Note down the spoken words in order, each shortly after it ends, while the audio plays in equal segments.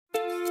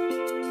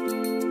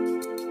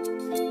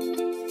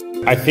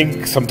I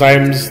think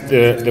sometimes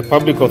the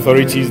public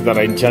authorities that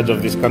are in charge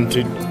of this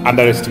country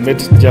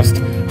underestimate just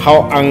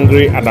how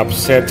angry and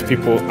upset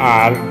people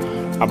are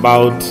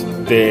about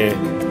the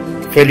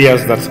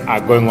failures that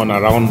are going on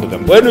around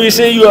them. When we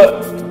say you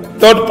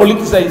don't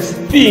politicize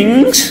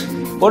things,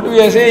 what we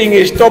are saying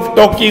is stop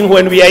talking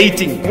when we are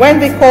eating. When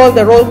they call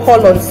the roll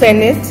call on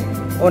Senate,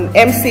 on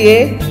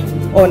MCA,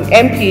 on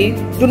MP,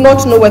 do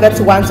not know whether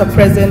to answer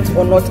present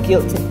or not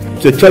guilty.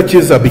 The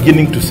churches are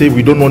beginning to say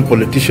we don't want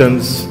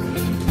politicians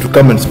to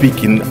come and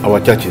speak in our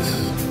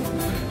churches.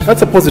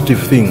 That's a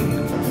positive thing.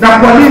 Na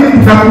kwa nini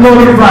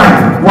tunaglorify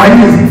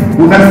waizi?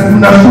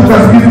 Unashuka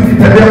siku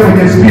ukitembea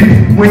kwenye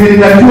street, mwenye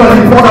ninajua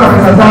nilipora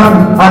pesa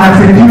zangu ana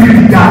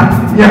security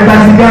guard. Ya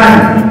kazi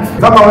gani?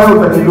 Kama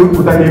wewe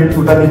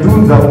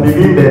utanitunza,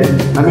 unilinde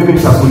na mimi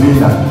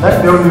nitakulinda.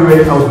 That's the only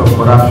way out of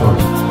corruption.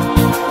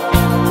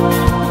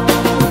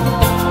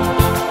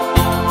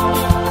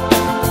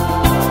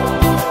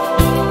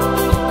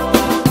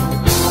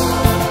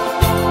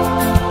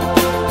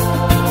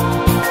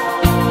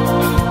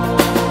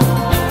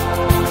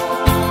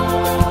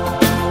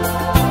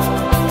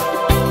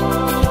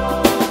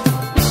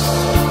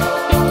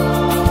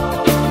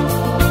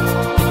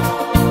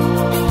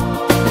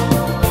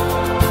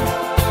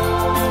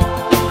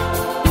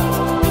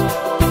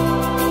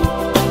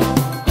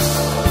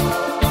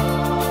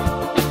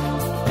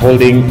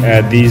 Holding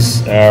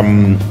this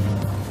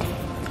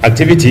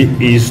activity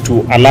is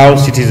to allow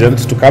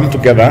citizens to come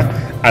together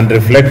and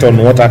reflect on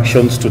what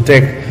actions to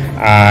take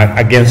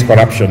against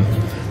corruption.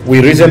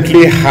 We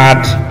recently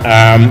had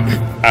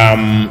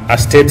a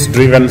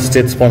state-driven,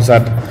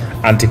 state-sponsored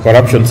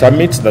anti-corruption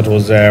summit that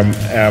was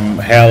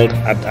held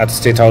at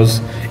State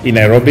House in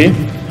Nairobi.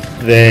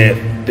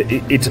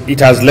 It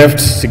has left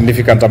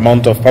significant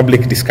amount of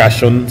public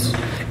discussions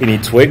in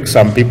its wake.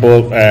 Some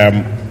people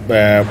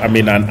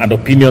and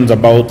opinions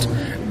about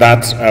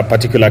that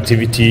particular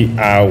activity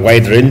are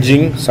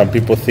wide-ranging. Some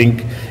people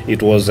think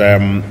it was a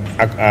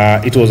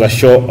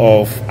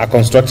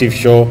constructive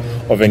show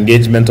of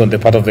engagement on the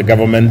part of the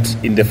government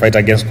in the fight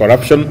against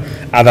corruption.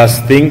 Others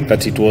think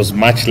that it was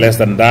much less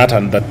than that,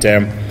 and that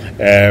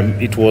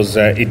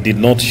it did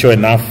not show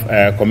enough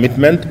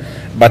commitment.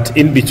 But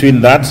in between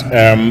that,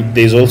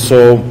 there is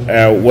also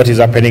what is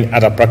happening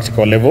at a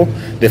practical level.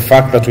 The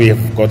fact that we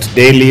have got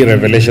daily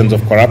revelations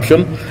of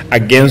corruption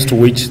against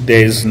which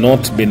there has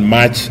not been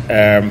much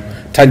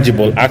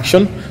tangible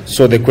action.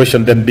 So the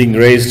question then being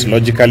raised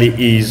logically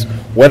is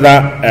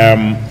whether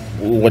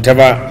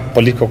whatever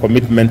political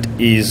commitment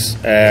is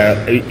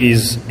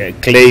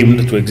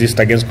claimed to exist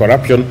against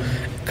corruption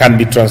can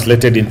be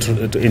translated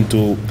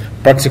into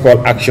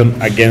practical action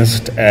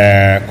against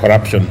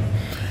corruption.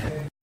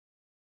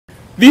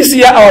 This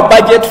year, our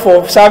budget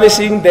for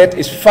servicing debt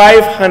is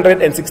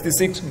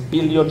 566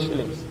 billion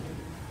shillings,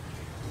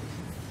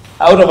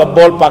 out of a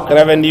ballpark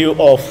revenue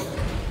of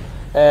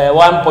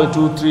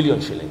 1.2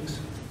 trillion shillings.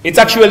 It's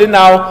actually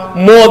now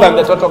more than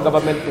the total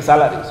government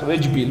salaries,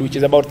 wage bill, which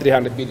is about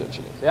 300 billion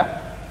shillings. Yeah,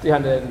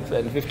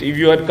 350. If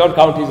you had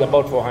count, is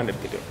about 400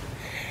 billion.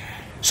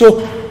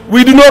 So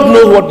we do not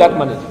know what that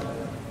money is.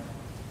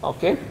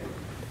 Okay.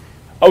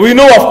 We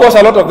know, of course,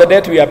 a lot of the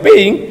debt we are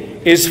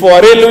paying is for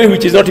a railway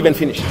which is not even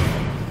finished.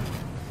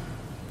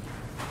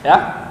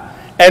 Yeah?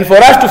 And for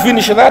us to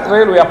finish that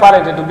railway,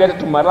 apparently to get it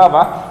to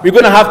Marava, we're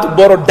going to have to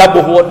borrow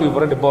double what we've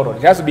already borrowed.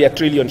 It has to be 1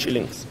 trillion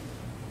shillings.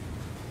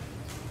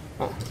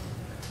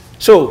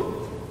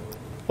 So,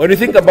 when you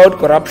think about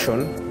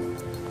corruption,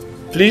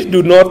 please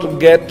do not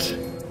get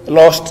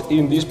lost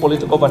in this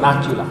political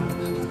vernacular.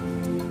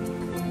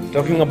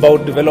 Talking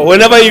about development.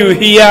 Whenever you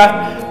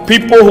hear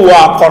people who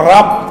are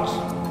corrupt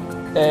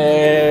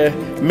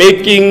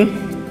making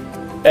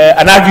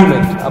an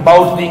argument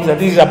about things, that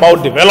this is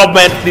about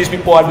development, these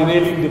people are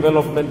derailing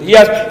development.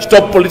 Yes,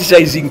 stop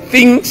politicizing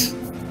things.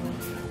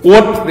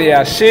 What they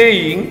are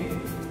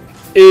saying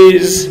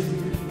is,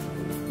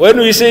 when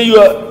we say you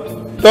are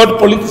not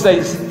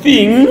politicize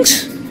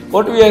things,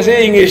 what we are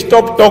saying is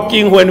stop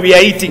talking when we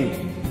are eating.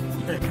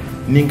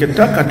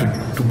 Ningetaka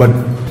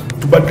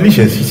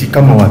tubadilishe sisi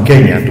kama wa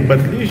Kenya,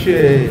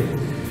 tubadilishe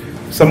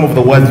some of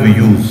the words we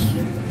use.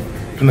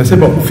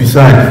 Tunasema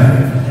ufisadi,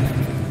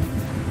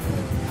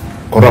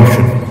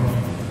 corruption.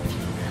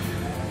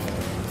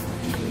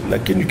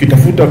 Lakini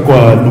ukitafuta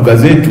kwa lugha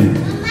zetu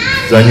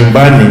za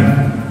nyumbani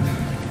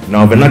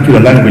na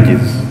vernacular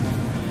languages,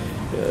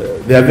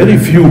 there are very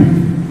few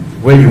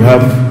where you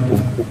have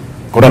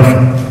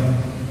corruption.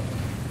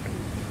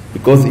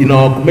 Because in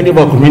many of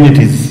our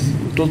communities,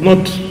 it was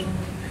not,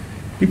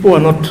 people were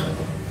not,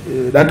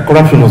 that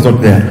corruption was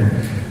not there.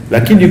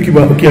 Lakini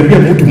ukiambia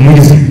mtu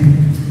mwizi,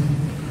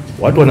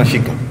 watu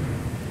wanashika.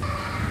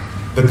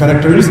 The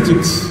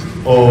characteristics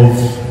of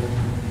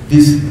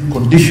this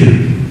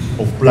condition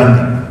of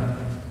planning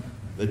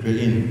that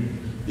we're in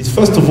is,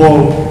 first of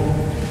all,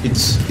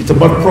 it's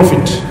about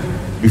profit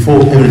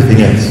before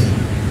everything else.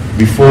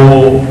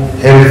 Before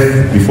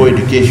health, before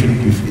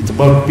education, it's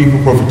about people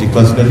profiting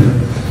constantly.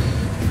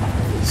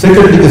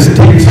 Secondly, the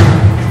state,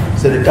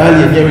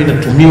 serikali yenyewe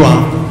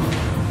inatumiwa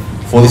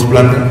for this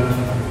planning.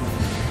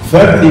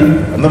 Thirdly,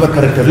 another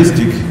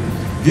characteristic,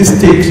 this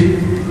state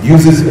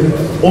uses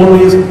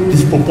always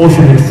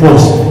disproportionate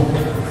force.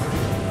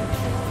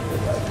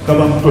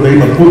 Kama mtu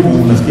anaiba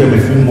kuku, unasikia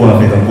amefungwa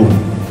miaka 10.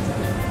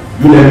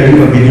 Yule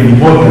anaiba bilioni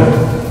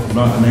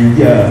 1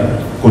 anaingia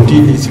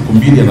kotini siku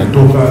 2,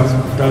 anatoka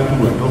siku 3,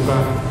 anatoka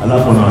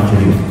alafu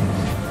anaachiliwa.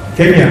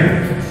 Kenya,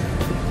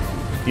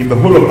 in the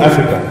whole of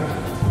Africa,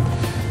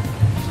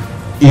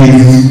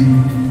 is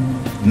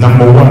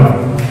number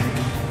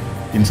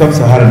 1 in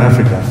sub-Saharan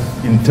Africa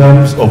in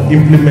terms of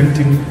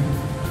implementing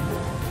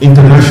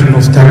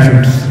international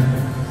statutes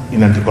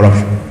in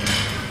anti-corruption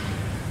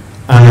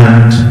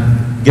and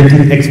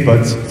getting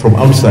experts from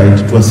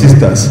outside to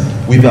assist us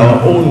with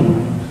our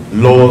own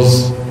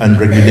laws and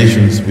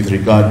regulations with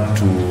regard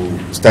to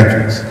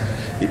statutes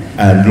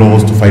and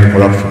laws to fight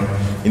corruption.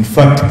 In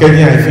fact,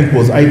 Kenya, I think,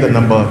 was either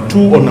number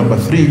 2 or number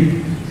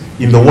 3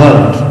 in the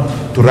world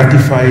to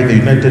ratify the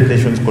United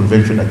Nations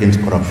Convention Against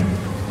Corruption.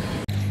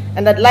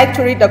 And I'd like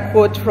to read a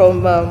quote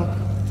from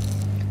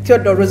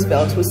Theodore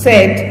Roosevelt, who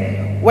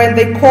said, when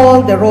they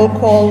call the roll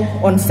call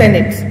on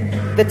Senate,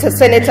 the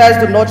senators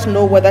do not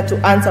know whether to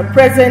answer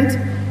present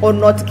or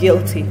not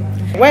guilty.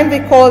 When they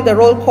call the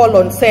roll call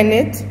on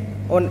Senate,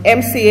 on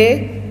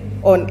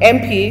MCA, on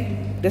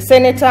MP, the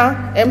senator,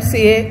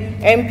 MCA,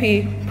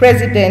 MP,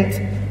 president,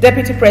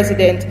 deputy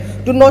president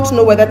do not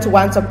know whether to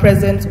answer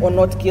present or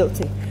not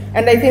guilty.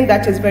 And I think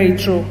that is very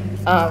true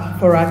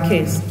for our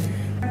case.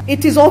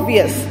 It is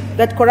obvious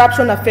that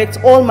corruption affects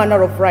all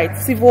manner of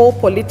rights, civil,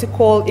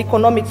 political,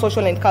 economic,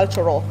 social, and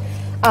cultural,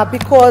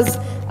 because,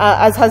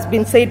 as has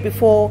been said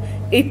before,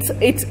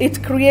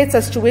 it creates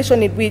a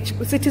situation in which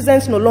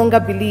citizens no longer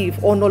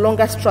believe or no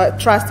longer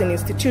trust in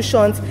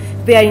institutions.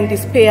 They are in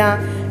despair,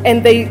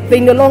 and they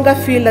no longer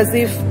feel as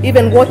if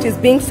even what is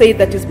being said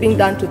that is being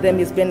done to them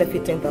is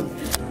benefiting them.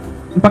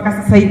 Mpaka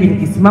sasa hivi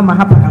nikisimama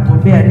hapa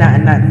nagombea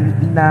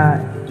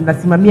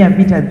nasimamia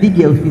vita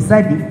dhidi ya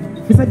ufisadi.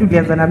 Ufisadi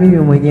ulianza na mimi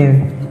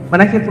mwenyewe.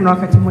 Manake kuna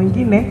wakati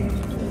mwingine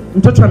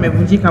mtoto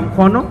amevunjika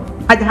mkono,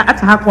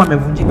 hata hakuwa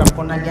amevunjika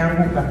mkono,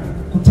 alianguka,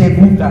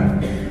 kuteguka.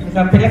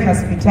 Nikampeleka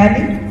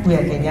hospitali kuu ya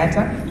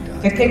Kenyatta.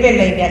 Katika ile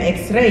line ya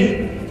x-ray,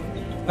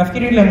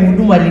 nafikiri yule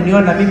mhudumu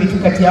aliniona mimi tu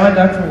kati ya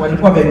wale watu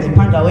walikuwa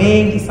wamejipanga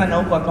wengi sana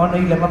huko, akaona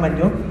yule mama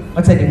ndio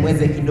wacha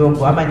nimweze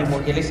kidogo ama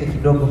nimuongeleshe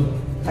kidogo.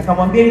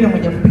 Akamwambia yule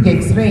mwenye kupiga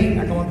x-ray,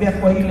 akamwambia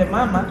kwa yule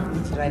mama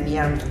ni jirani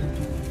yangu.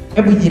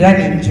 Hebu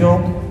jirani njoo,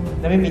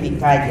 na mimi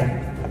nikaja.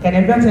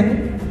 Akaniambia tena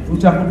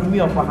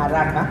utahudumiwa kwa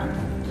haraka,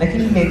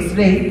 lakini ile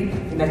x-ray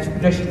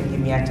inachukua shilingi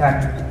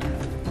 300.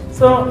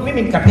 So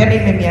mimi nikapeana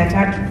ile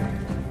 300.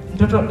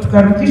 Mtoto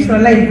tukarukishwa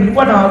line,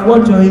 kulikuwa na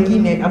wagonjwa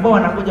wengine ambao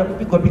wanangoja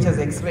kupigwa picha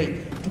za x-ray.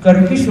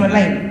 Tukarukishwa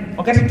line.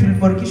 Wakati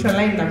tuliporukishwa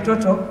line na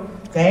mtoto,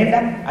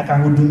 tukaenda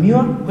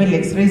akahudumiwa, kweli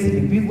x-ray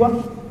zilipigwa.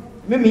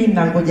 Mimi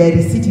nangoja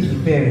risiti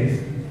nipewe.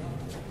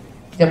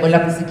 Jambo la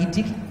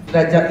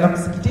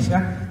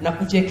kusikitisha na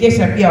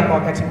kuchekesha pia kwa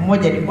wakati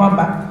mmoja ni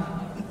kwamba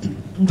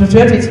mtoto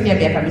yote chini ya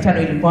miaka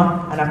 5 ilikuwa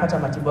anapata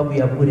matibabu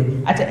ya bure,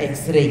 hata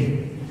x-ray.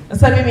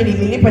 Sasa mimi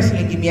nililipa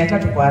shilingi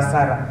 300 kwa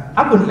hasara.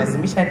 Hapo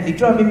nilazimisha,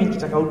 nilitoa mimi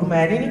nikitaka huduma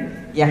ya nini?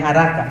 Ya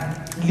haraka.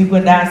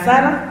 Nilikwenda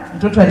hasara,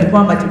 mtoto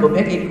alikuwa matibabu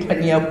yake ilikuwa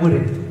ni ya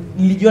bure.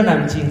 Nilijua na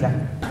mjinga.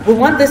 We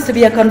want this to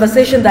be a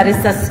conversation that is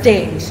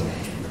sustained.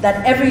 That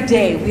every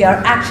day we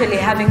are actually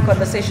having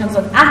conversations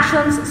on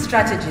actions,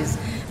 strategies.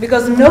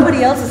 Because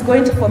nobody else is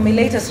going to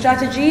formulate a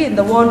strategy in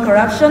the war on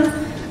corruption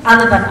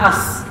other than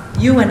us,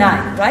 you and I,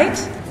 right?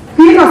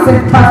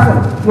 Innocent person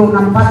ndio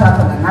unampata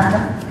hapo Kanada,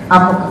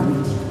 hapo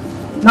Kamiti.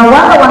 Na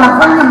wale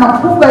wanafanya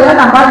makubwa yale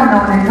ambayo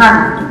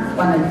inaonekana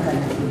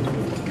wanaikana.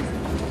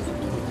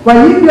 Kwa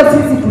hivyo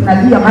sisi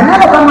tunalia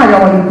maneno kama ya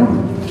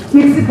Waiguru.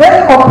 It's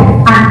very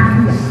open and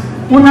clear.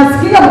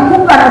 Unasikia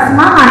mkunga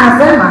anasimama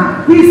anasema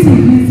hizi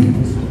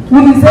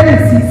ulizeni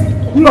sisi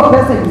hiyo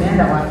pesa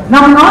imeenda wapi?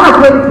 Na unaona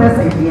kweli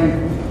pesa imeenda.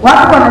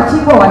 Watu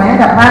wanachikwa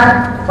wanaenda pale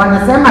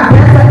wanasema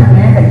pesa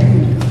imeenda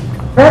chini.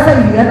 Pesa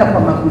ilienda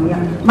kwa magunia.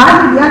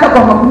 Mali ilienda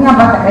kwa magunia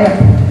mpaka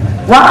hapo.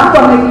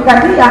 Watu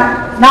wameikalia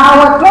na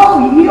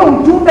hawatoi hiyo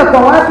ujumbe kwa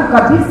watu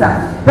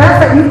kabisa.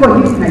 Pesa iko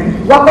hivi na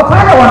hivi. Wako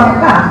pale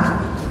wamekaa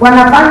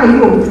wanafanya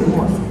hiyo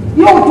uchunguzi.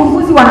 Hiyo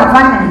uchunguzi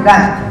wanafanya ni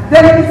gani?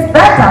 Then it's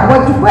better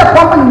wachukue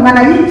kwamba ni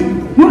mwananchi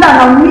yule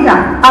anaumia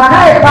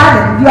akae pale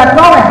ndio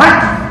atoe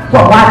haki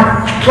kwa watu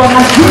kwa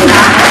majina.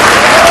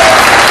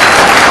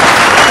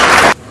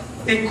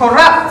 The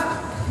corrupt,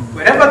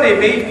 wherever they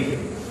may be,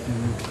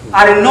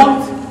 are not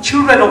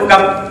children of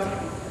government.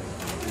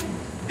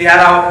 They are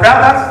our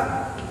brothers,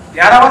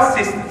 they are our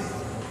sisters.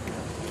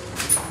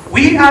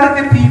 We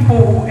are the people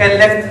who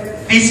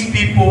elect these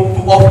people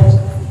to office.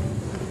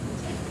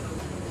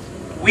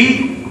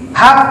 We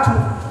have to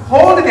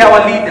hold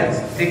our leaders,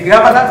 the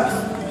governors,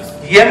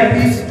 the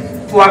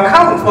MPs, to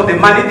account for the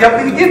money they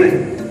have been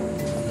given.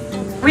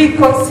 We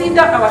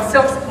consider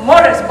ourselves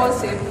more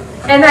responsive,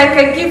 and I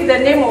can give the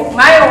name of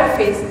my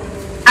office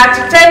at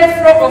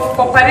 10th floor of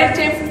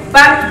Cooperative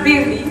Bank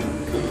building,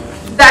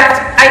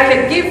 that I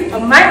can give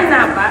my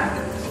number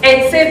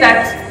and say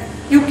that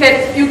you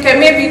can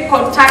maybe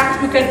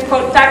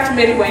contact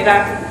Mary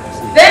Wairaku.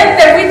 Then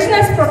the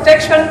Witness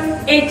Protection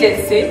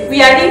Agency,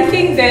 we are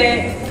linking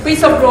the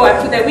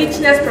whistleblower to the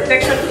Witness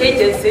Protection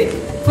Agency,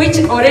 which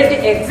already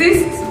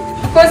exists,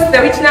 because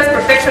the Witness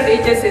Protection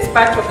Agency is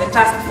part of the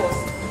task force.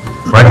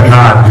 Right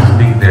now, as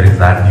we speak, there is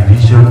a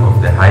division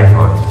of the High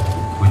Court,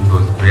 which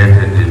was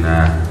created in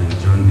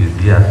June this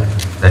year,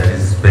 that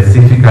is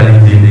specifically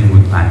dealing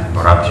with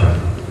anti-corruption.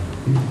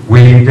 We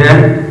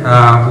intend,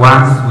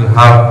 once we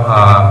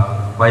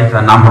have quite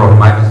a number of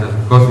magistrates,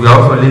 because we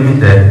are also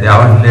limited, there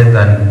are only less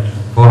than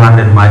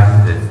 400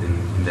 magistrates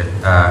in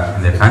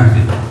the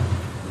country,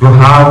 to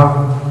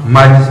have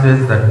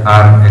magistrates that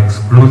are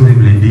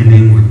exclusively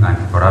dealing with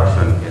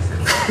anti-corruption cases.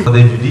 For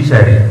the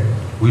judiciary,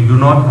 we do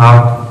not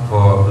have,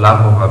 for lack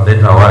of a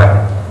better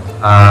word,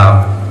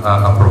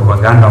 a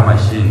propaganda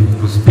machine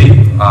to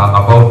speak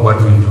about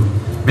what we do.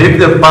 Maybe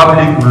the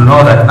public will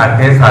know that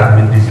a case has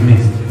been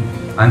dismissed,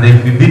 and they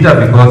will be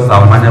bitter because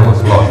our money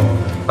was lost,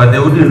 but they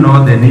wouldn't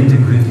know the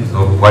nitty-gritties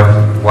of why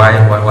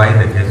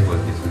the case was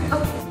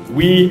dismissed.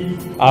 We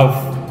have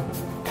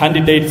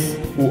candidates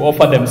who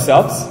offer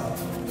themselves,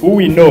 who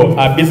we know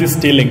are busy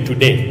stealing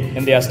today,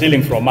 and they are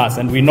stealing from us,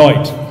 and we know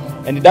it.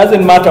 And it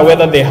doesn't matter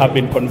whether they have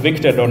been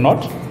convicted or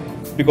not,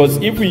 because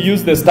if we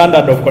use the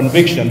standard of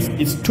convictions,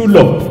 it's too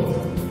low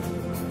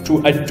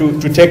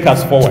to take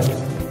us forward.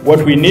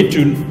 What we need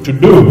to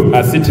do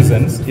as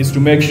citizens is to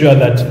make sure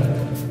that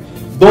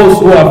those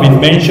who have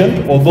been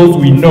mentioned, or those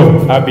we know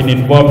have been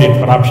involved in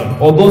corruption,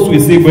 or those we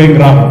see going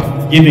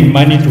around giving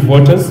money to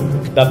voters,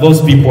 that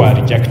those people are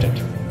rejected.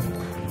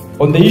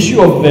 On the issue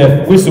of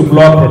the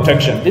whistleblower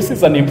protection, this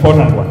is an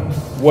important one.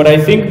 What I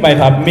think might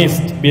have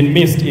been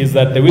missed is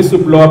that the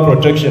whistleblower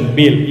protection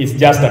bill is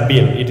just a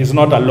bill. It is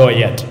not a law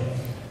yet.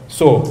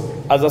 So,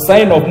 as a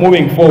sign of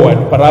moving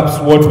forward, perhaps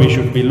what we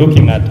should be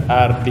looking at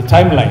are the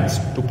timelines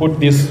to put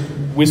this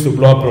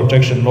whistleblower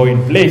protection law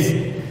in place,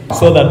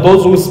 so that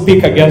those who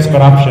speak against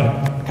corruption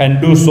can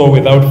do so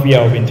without fear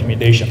of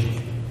intimidation.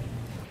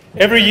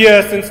 Every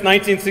year since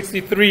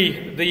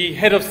 1963, the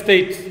head of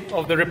state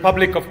of the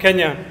Republic of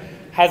Kenya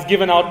has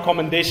given out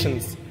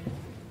commendations.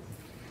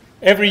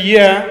 Every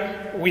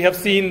year, we have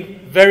seen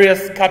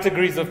various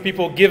categories of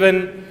people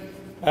given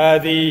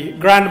the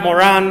Grand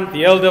Moran,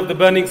 the Elder of the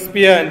Burning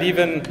Spear, and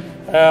even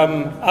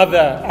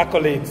other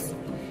accolades.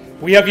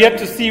 We have yet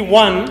to see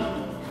one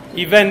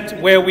event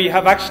where we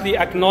have actually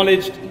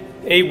acknowledged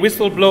a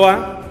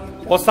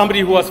whistleblower or somebody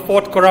who has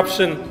fought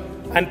corruption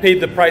and paid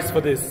the price for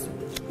this.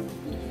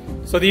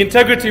 So the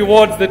Integrity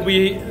Awards that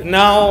we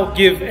now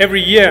give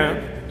every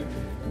year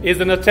is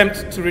an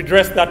attempt to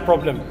redress that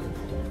problem.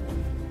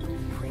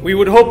 We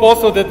would hope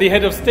also that the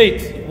head of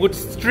state would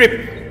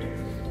strip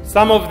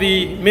some of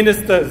the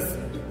ministers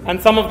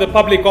and some of the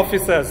public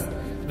officers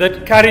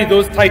that carry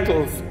those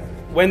titles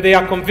when they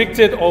are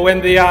convicted or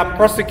when they are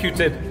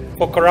prosecuted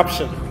for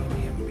corruption.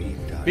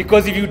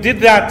 Because if you did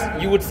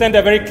that, you would send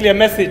a very clear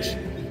message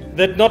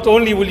that not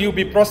only will you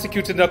be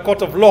prosecuted in a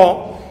court of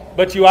law,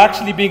 but you are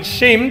actually being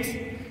shamed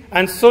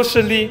and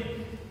socially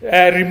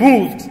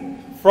removed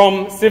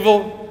from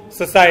civil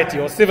society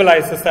or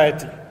civilized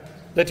society,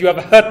 that you have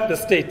hurt the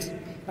state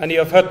and you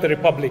have hurt the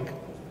republic.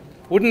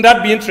 Wouldn't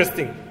that be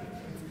interesting?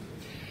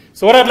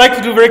 So what I'd like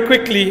to do very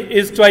quickly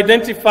is to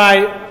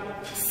identify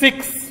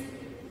six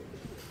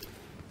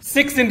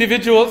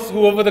individuals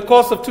who over the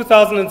course of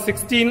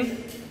 2016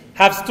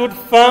 have stood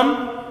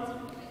firm.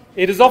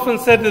 It is often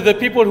said that the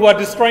people who are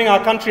destroying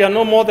our country are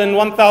no more than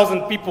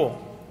 1,000 people,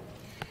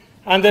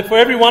 and that for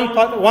every one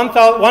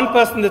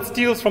person that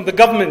steals from the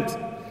government,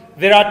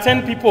 there are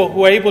 10 people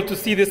who are able to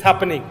see this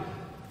happening.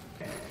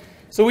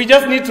 So we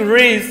just need to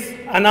raise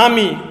an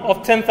army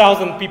of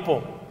 10,000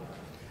 people,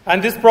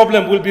 and this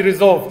problem will be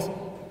resolved.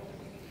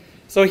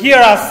 So here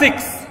are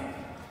 6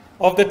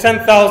 of the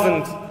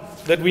 10,000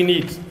 that we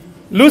need.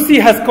 Lucy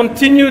has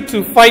continued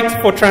to fight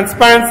for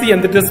transparency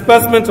and the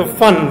disbursement of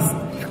funds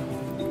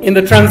in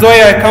the Trans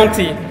Nzoia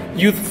County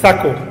Youth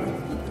Circle.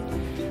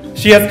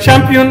 She has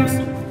championed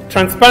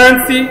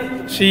transparency.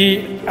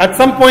 She, at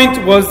some point,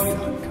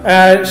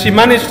 she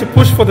managed to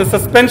push for the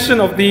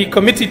suspension of the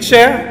committee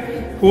chair,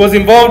 who was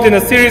involved in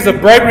a series of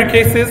bribery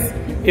cases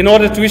in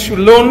order to issue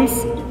loans.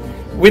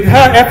 With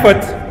her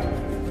effort,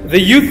 the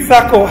Youth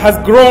Circle has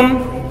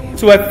grown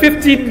to a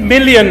 15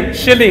 million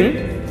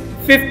shilling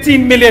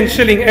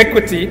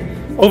equity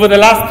over the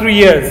last 3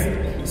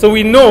 years. So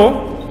we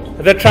know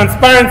that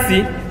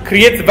transparency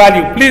creates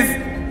value. Please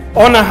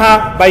honor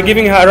her by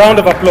giving her a round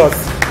of applause.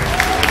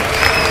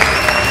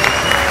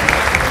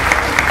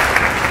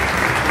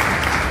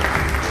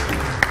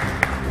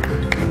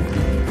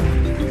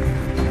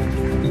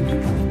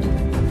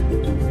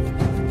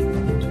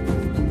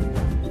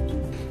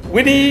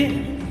 Winnie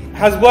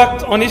has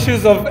worked on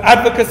issues of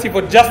advocacy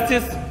for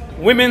justice,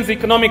 women's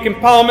economic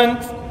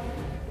empowerment,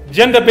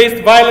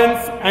 gender-based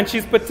violence, and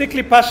she's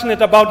particularly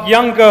passionate about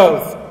young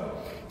girls.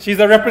 She's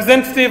a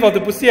representative of the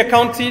Busia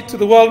County to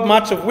the World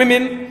March of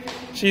Women.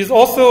 She is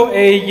also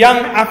a young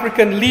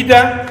African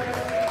leader,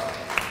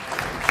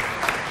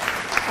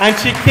 and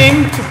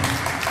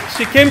she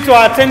she came to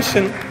our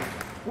attention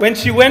when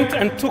she went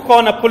and took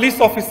on a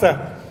police officer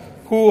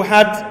who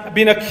had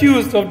been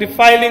accused of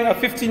defiling a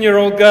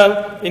 15-year-old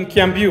girl in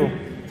Kiambu.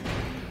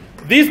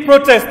 These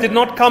protests did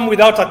not come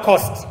without a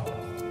cost.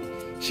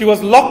 She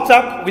was locked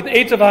up with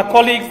 8 of her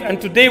colleagues,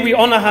 and today we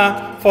honor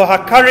her for her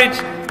courage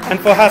and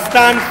for her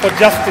stand for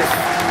justice.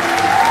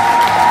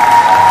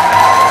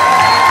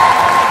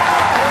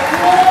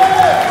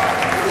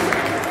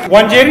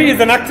 Wanjeri is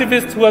an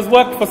activist who has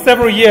worked for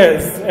several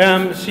years.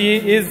 She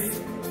is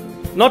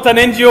not an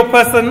NGO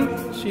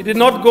person. She did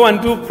not go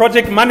and do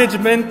project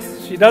management.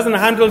 She doesn't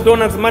handle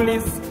donors'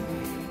 monies.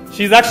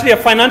 She's actually a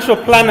financial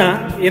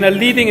planner in a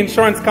leading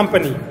insurance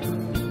company.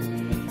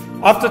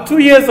 After 2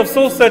 years of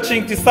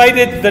soul-searching,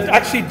 decided that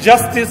actually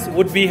justice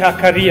would be her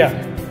career.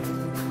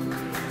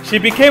 She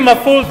became a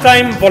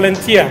full-time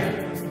volunteer.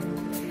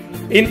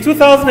 In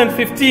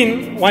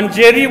 2015,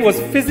 Wanjeri was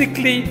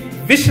physically,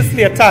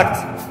 viciously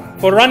attacked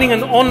for running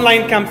an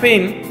online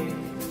campaign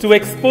to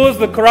expose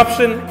the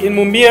corruption in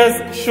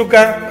Mumia's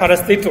sugar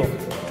parastatal.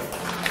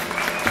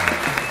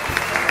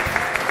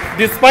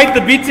 Despite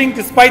the beating,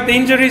 despite the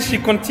injuries, she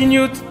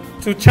continued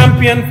to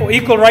champion for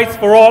equal rights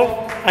for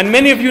all. And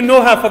many of you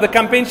know her for the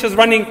campaign she's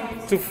running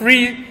to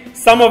free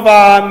some of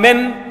our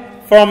men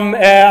from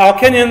our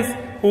Kenyans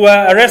who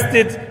were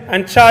arrested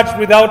and charged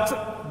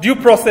without due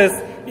process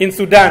in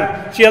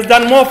Sudan. She has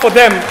done more for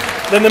them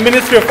than the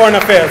Ministry of Foreign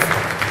Affairs.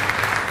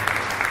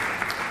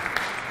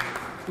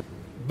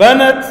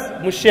 Bernard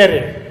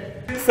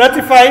Mushere,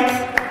 certified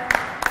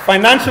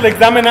financial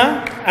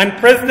examiner and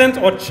president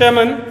or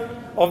chairman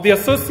of the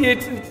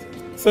Association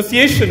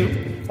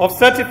of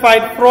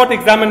Certified Fraud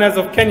Examiners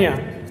of Kenya.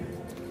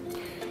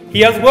 He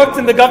has worked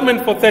in the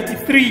government for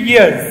 33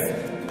 years.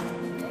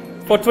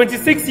 For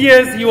 26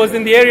 years, he was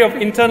in the area of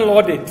internal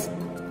audit.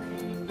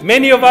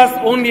 Many of us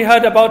only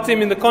heard about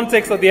him in the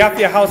context of the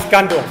Afya House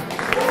scandal.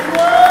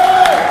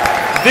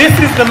 This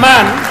is the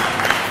man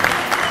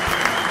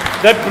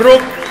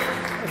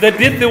that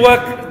did the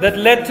work that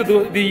led to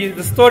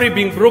the story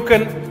being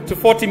broken to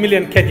 40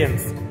 million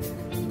Kenyans.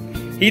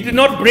 He did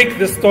not break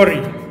the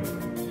story.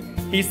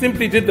 He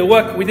simply did the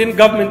work within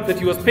government that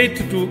he was paid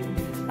to do,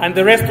 and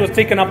the rest was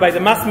taken up by the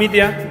mass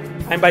media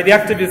and by the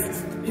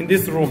activists in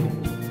this room.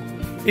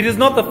 It is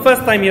not the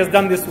first time he has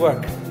done this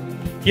work.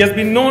 He has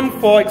been known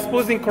for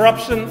exposing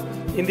corruption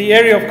in the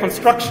area of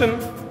construction,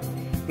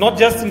 not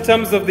just in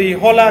terms of the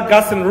Hola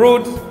gas and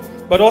roads,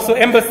 but also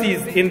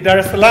embassies in Dar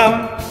es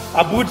Salaam,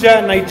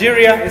 Abuja,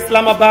 Nigeria,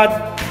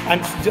 Islamabad,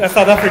 and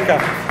South Africa.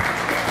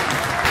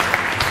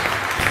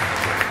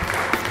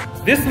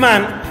 This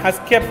man has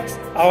kept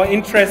our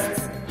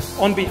interests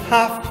on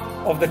behalf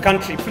of the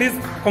country. Please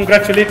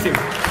congratulate him.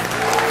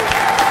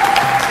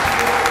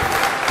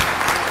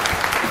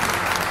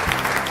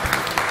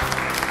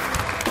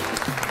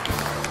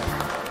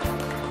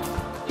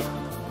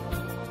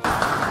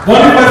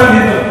 One person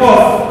is, of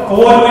course,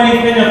 award-winning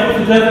Kenya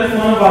food journalist,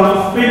 one of our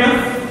most famous.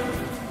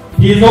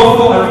 He is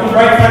also a human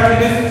rights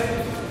activist.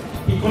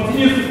 He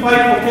continues to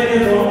fight for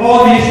Kenyans on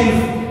all the issues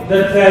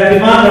that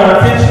demand our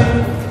attention.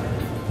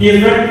 He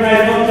is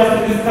recognized not just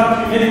in this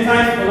country many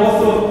times, but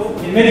also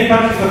in many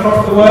countries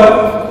across the world.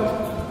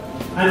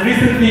 And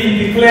recently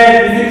he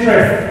declared his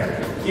interest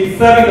in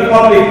serving the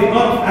public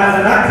not as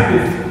an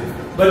activist,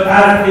 but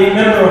as a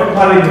member of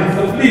parliament.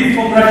 So please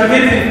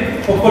congratulate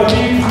him for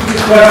continuing to do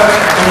this work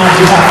on our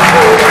behalf.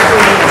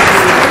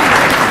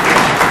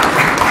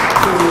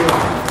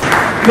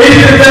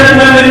 Ladies and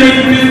gentlemen, let me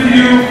introduce to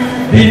you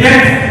the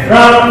next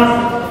round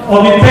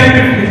of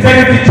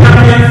Integrity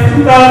Champions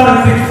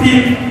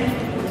 2016.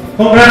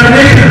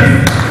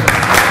 Congratulations.